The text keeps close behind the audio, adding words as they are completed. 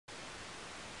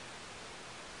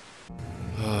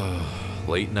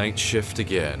Late night shift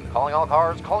again. Calling all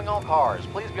cars, calling all cars.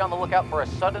 Please be on the lookout for a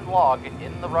sudden log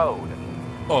in the road.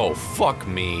 Oh, fuck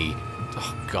me.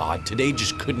 Oh, God, today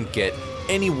just couldn't get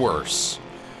any worse.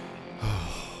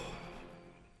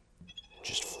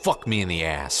 Just fuck me in the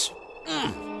ass.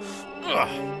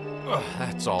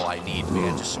 That's all I need,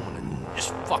 man. Just someone to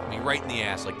just fuck me right in the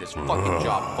ass like this fucking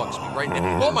job fucks me right in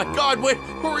the... Oh my God, wait,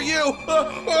 who are you?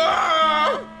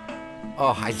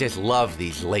 Oh, I just love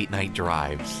these late night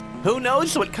drives. Who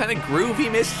knows what kind of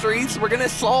groovy mysteries we're gonna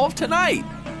solve tonight?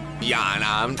 Yeah, and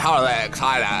I'm totally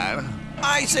excited.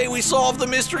 I say we solve the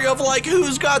mystery of, like,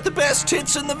 who's got the best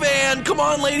tits in the van. Come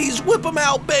on, ladies, whip them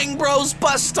out, Bang Bros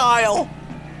bus style.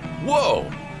 Whoa,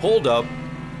 hold up.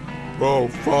 Oh,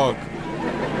 fuck.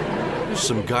 There's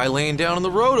some guy laying down on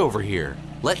the road over here.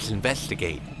 Let's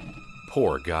investigate.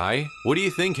 Poor guy. What do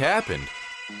you think happened?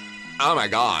 Oh my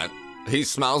God. He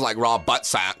smells like raw butt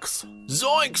sacks.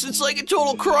 Zoinks, it's like a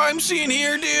total crime scene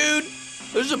here, dude.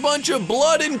 There's a bunch of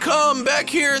blood and cum back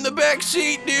here in the back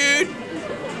seat, dude.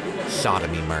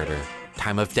 Sodomy murder.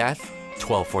 Time of death?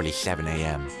 12:47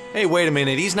 a.m. Hey, wait a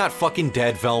minute. He's not fucking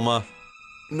dead, Velma.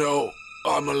 No,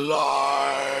 I'm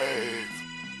alive.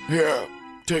 Here,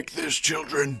 take this,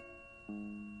 children.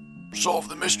 Solve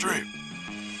the mystery.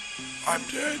 I'm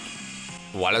dead.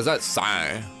 What does that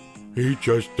say? He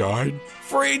just died?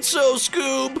 Afraid so,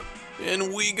 Scoob.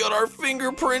 And we got our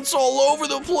fingerprints all over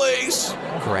the place.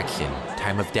 Correction.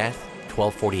 Time of death?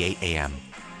 12:48 a.m.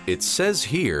 It says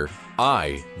here,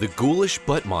 I, the ghoulish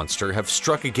butt monster, have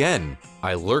struck again.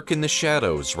 I lurk in the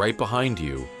shadows right behind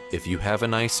you. If you have a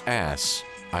nice ass,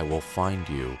 I will find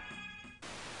you.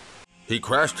 He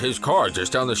crashed his car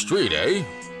just down the street, eh?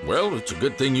 Well, it's a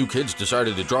good thing you kids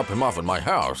decided to drop him off at my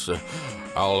house.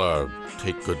 I'll,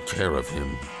 take good care of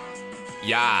him.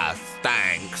 Yeah,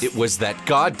 thanks. It was that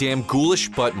goddamn ghoulish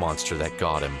butt monster that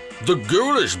got him. The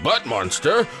ghoulish butt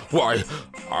monster? Why,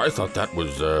 I thought that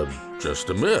was,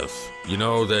 just a myth. You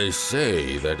know, they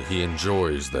say that he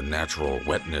enjoys the natural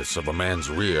wetness of a man's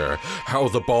rear, how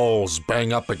the balls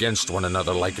bang up against one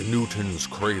another like Newton's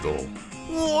cradle.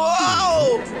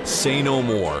 Whoa! Say no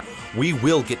more. We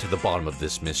will get to the bottom of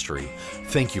this mystery.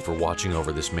 Thank you for watching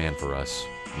over this man for us.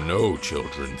 No,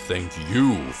 children, thank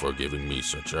you for giving me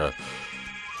such a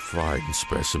fine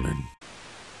specimen.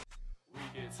 We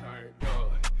get turned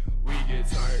up, we get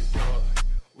turned up,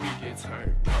 we get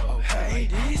turned up. Hey,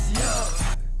 this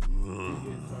young.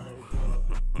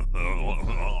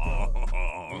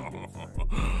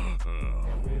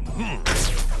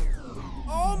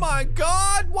 Oh my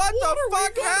God, what the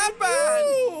fuck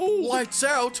happened? Lights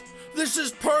out. This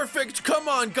is perfect. Come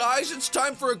on, guys. It's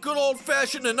time for a good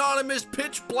old-fashioned anonymous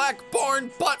pitch black barn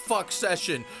buttfuck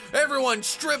session. Everyone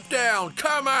strip down.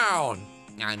 Come on.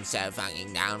 I'm so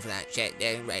fucking down for that shit,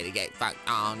 dude. Ready to get fucked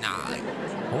all night.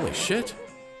 Holy shit.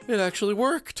 It actually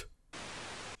worked.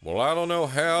 Well, I don't know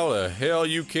how the hell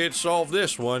you kids solved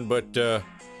this one, but,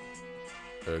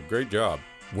 great job.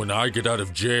 When I get out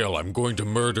of jail, I'm going to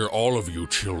murder all of you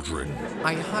children.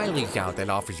 I highly doubt that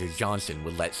Officer Johnson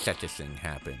would let such a thing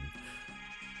happen.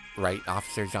 Right,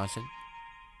 Officer Johnson?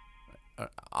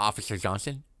 Officer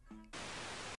Johnson?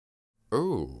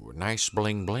 Ooh, nice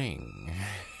bling bling.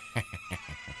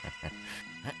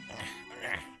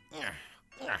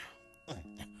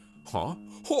 Huh?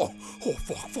 Oh,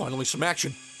 fuck, finally some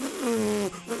action.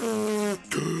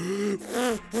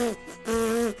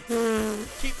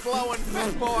 Keep blowing,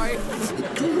 fat boy.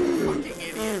 Fucking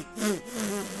idiot.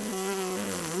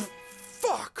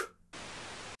 Fuck.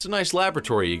 It's a nice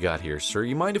laboratory you got here, sir.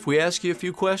 You mind if we ask you a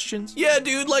few questions? Yeah,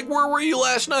 dude, like where were you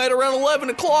last night around 11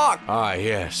 o'clock? Ah,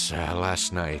 yes,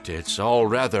 last night. It's all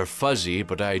rather fuzzy,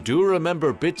 but I do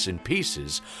remember bits and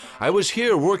pieces. I was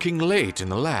here working late in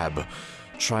the lab,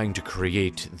 trying to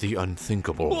create the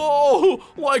unthinkable. Oh,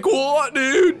 like what,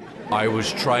 dude? I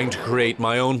was trying to create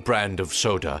my own brand of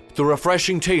soda, the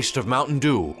refreshing taste of Mountain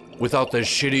Dew, without the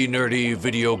shitty, nerdy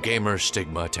video gamer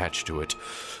stigma attached to it.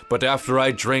 But after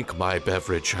I drank my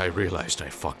beverage, I realized I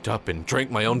fucked up and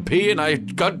drank my own pee, and I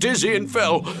got dizzy and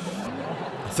fell.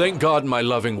 Thank God my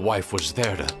loving wife was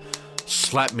there to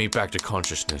slap me back to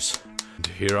consciousness. And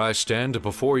here I stand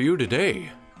before you today.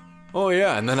 Oh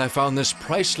yeah, and then I found this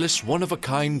priceless,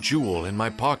 one-of-a-kind jewel in my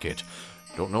pocket.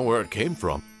 Don't know where it came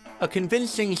from. A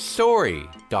convincing story,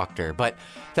 Doctor, but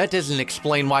that doesn't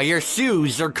explain why your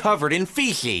shoes are covered in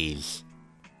feces.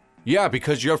 Yeah,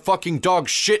 because your fucking dog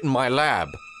shit in my lab.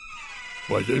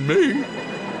 Wasn't me.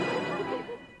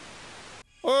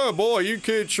 Oh boy, you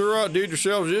kids sure outdid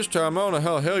yourselves this time. I don't know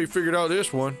how the hell you figured out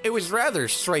this one. It was rather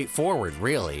straightforward,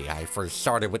 really. I first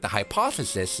started with the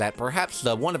hypothesis that perhaps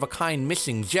the one-of-a-kind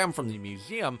missing gem from the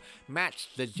museum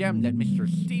matched the gem that Mr.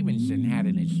 Stevenson had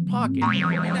in his pocket.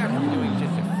 And after doing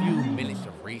just a few minutes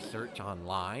of research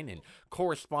online and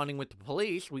corresponding with the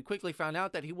police, we quickly found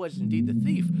out that he was indeed the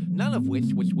thief, none of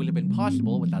which would have been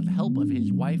possible without the help of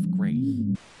his wife, Grace.